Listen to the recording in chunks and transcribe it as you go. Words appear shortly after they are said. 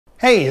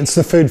Hey, it's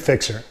the Food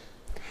Fixer.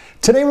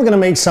 Today we're going to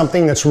make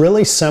something that's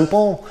really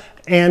simple,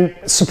 and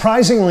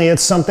surprisingly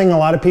it's something a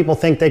lot of people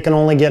think they can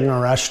only get in a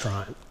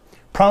restaurant.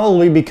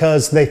 Probably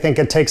because they think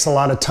it takes a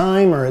lot of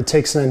time or it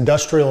takes an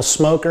industrial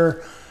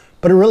smoker,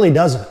 but it really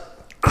doesn't.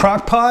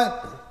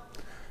 Crock-Pot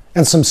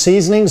and some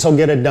seasonings will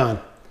get it done.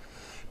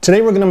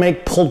 Today we're going to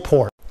make pulled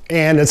pork,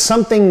 and it's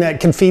something that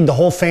can feed the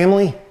whole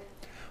family,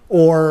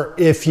 or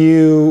if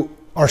you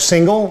are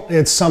single,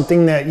 it's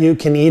something that you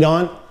can eat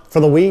on for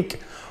the week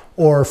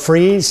or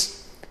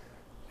freeze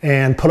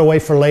and put away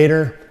for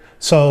later.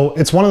 So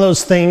it's one of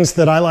those things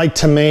that I like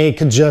to make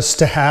just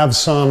to have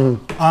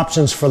some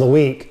options for the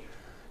week.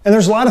 And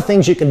there's a lot of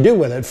things you can do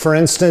with it. For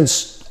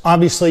instance,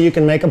 obviously you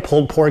can make a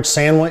pulled pork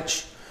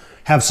sandwich,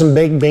 have some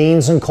baked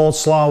beans and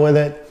coleslaw with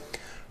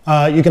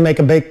it. You can make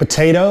a baked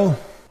potato,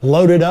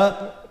 load it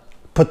up,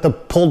 put the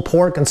pulled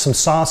pork and some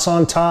sauce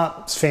on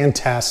top. It's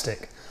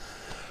fantastic.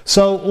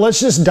 So let's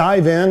just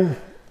dive in.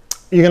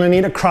 You're gonna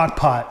need a crock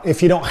pot.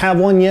 If you don't have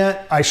one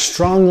yet, I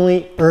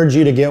strongly urge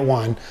you to get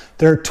one.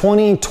 They're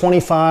 20,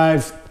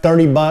 25,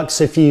 30 bucks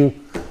if you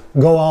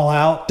go all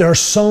out. There are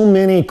so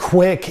many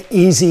quick,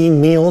 easy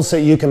meals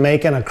that you can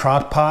make in a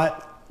crock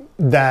pot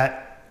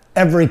that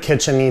every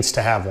kitchen needs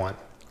to have one.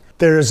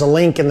 There's a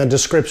link in the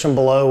description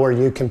below where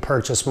you can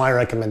purchase my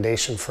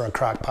recommendation for a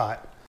crock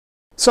pot.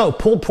 So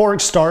pulled pork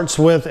starts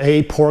with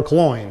a pork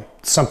loin,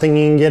 something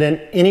you can get in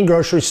any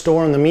grocery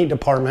store in the meat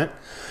department.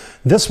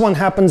 This one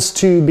happens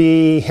to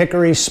be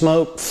hickory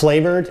smoke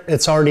flavored.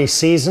 It's already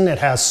seasoned. It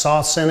has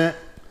sauce in it.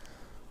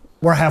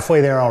 We're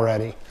halfway there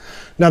already.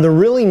 Now the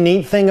really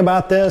neat thing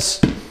about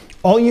this,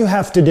 all you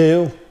have to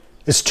do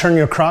is turn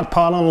your crock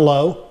pot on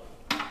low.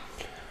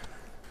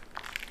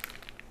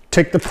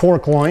 Take the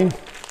pork loin.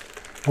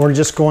 We're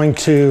just going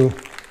to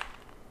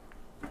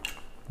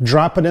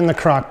drop it in the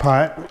crock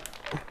pot.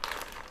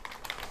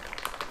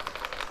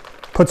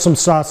 Put some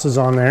sauces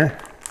on there.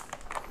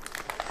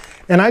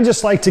 And I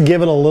just like to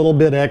give it a little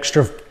bit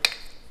extra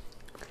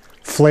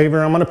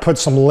flavor. I'm gonna put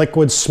some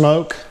liquid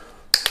smoke.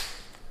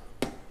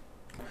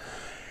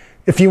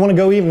 If you wanna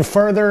go even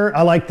further,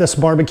 I like this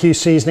barbecue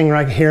seasoning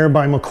right here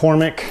by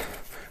McCormick.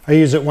 I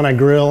use it when I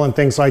grill and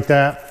things like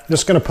that.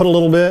 Just gonna put a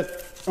little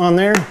bit on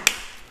there.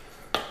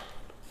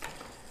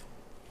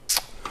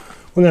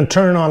 We're gonna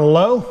turn it on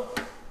low.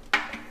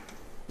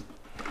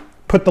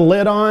 Put the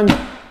lid on.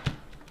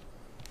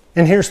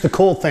 And here's the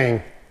cool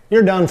thing.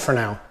 You're done for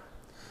now.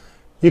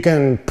 You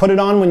can put it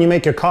on when you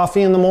make your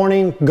coffee in the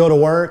morning, go to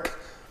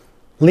work,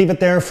 leave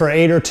it there for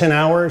 8 or 10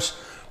 hours.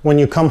 When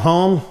you come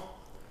home,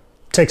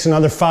 takes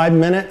another 5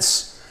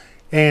 minutes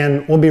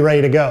and we'll be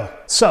ready to go.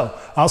 So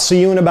I'll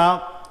see you in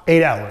about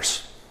 8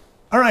 hours.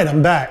 All right,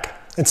 I'm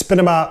back. It's been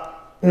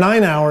about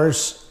 9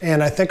 hours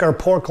and I think our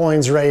pork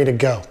loin's ready to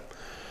go.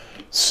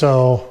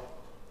 So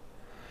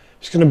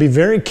just gonna be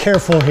very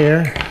careful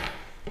here.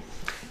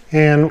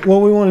 And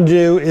what we wanna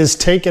do is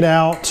take it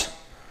out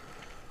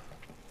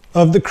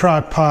of the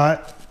crock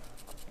pot,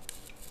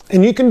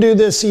 and you can do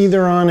this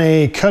either on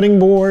a cutting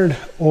board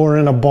or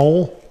in a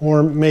bowl,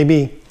 or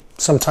maybe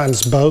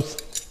sometimes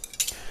both.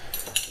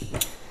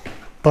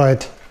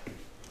 But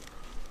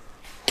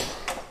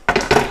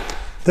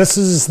this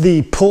is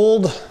the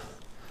pulled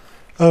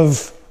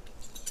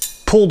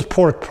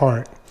pork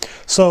part.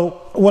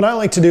 So what I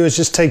like to do is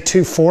just take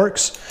 2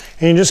 forks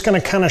and you're just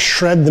gonna kind of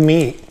shred the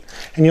meat,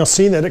 and you'll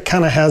see that it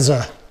kind of has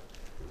a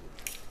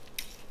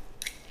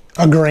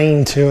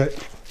grain to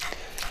it.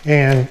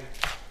 And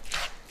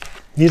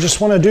you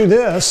just want to do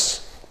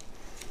this,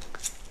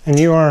 and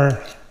you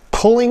are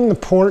pulling the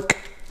pork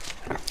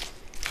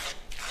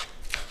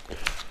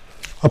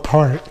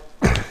apart.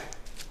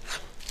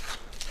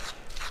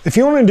 If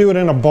you want to do it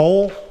in a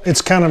bowl, it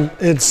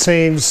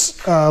saves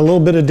a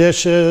little bit of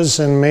dishes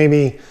and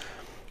maybe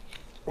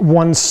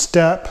one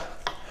step,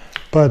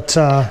 but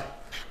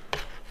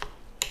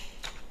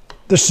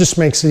this just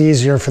makes it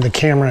easier for the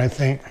camera, I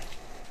think.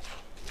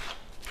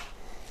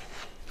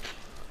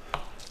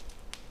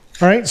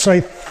 All right, so I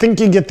think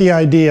you get the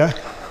idea.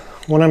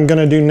 What I'm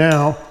gonna do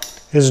now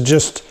is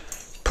just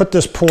put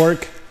this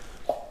pork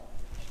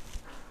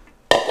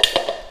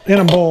in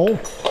a bowl.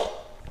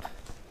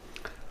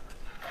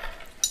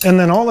 And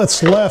then all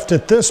that's left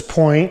at this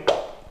point,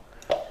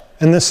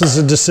 and this is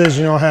a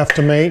decision you'll have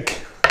to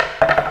make,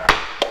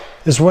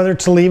 is whether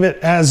to leave it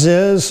as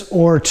is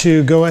or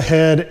to go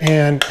ahead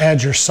and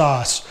add your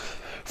sauce.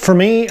 For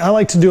me, I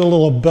like to do a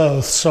little of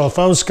both. So if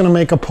I was gonna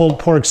make a pulled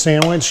pork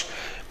sandwich,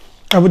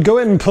 I would go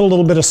ahead and put a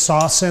little bit of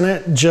sauce in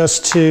it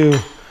just to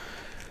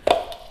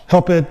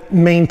help it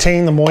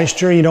maintain the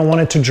moisture. You don't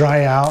want it to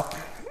dry out.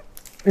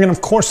 And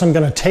of course I'm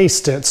gonna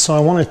taste it, so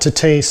I want it to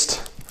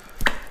taste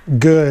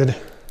good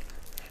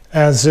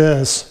as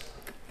is.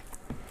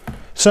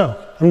 So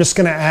I'm just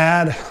gonna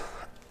add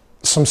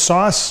some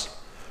sauce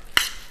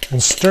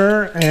and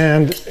stir,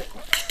 and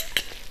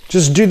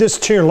just do this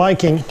to your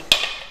liking.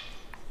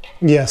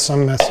 Yes,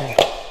 I'm messy.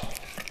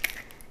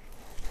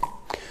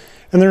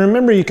 And then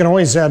remember, you can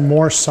always add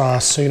more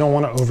sauce, so you don't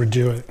want to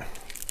overdo it.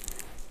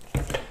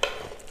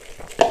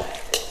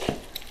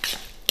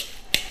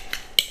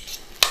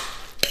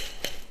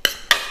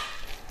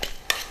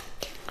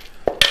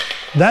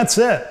 That's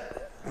it.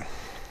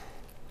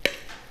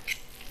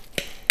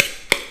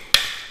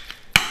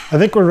 I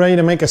think we're ready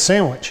to make a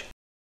sandwich.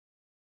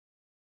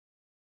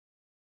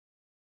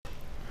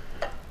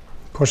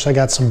 Of course, I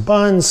got some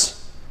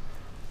buns.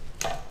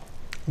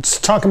 Let's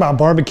talk about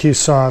barbecue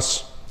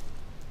sauce.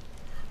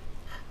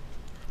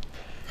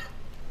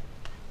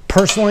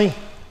 Personally,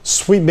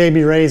 Sweet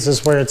Baby Ray's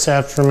is where it's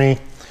at for me.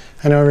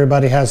 I know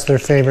everybody has their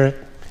favorite.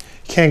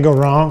 Can't go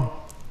wrong.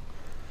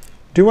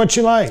 Do what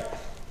you like.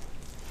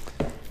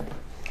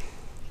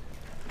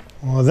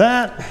 Well,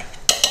 that.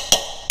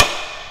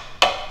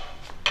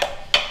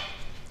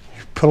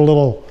 Put a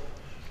little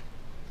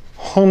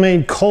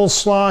homemade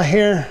coleslaw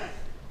here,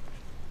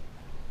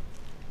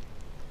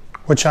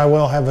 which I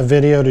will have a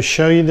video to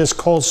show you this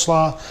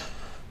coleslaw.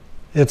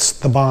 It's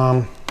the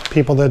bomb.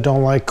 People that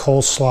don't like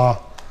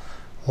coleslaw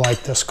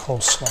like this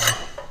coleslaw.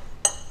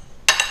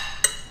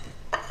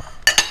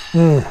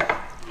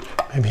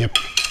 Maybe a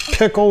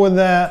pickle with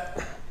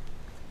that.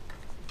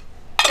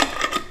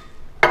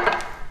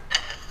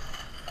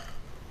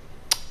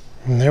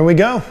 And there we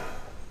go.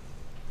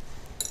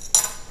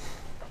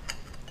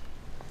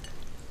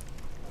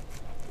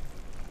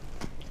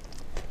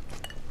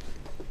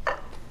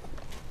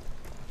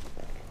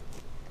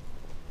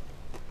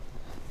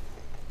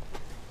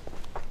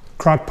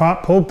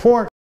 Crock-Pot pulled pork.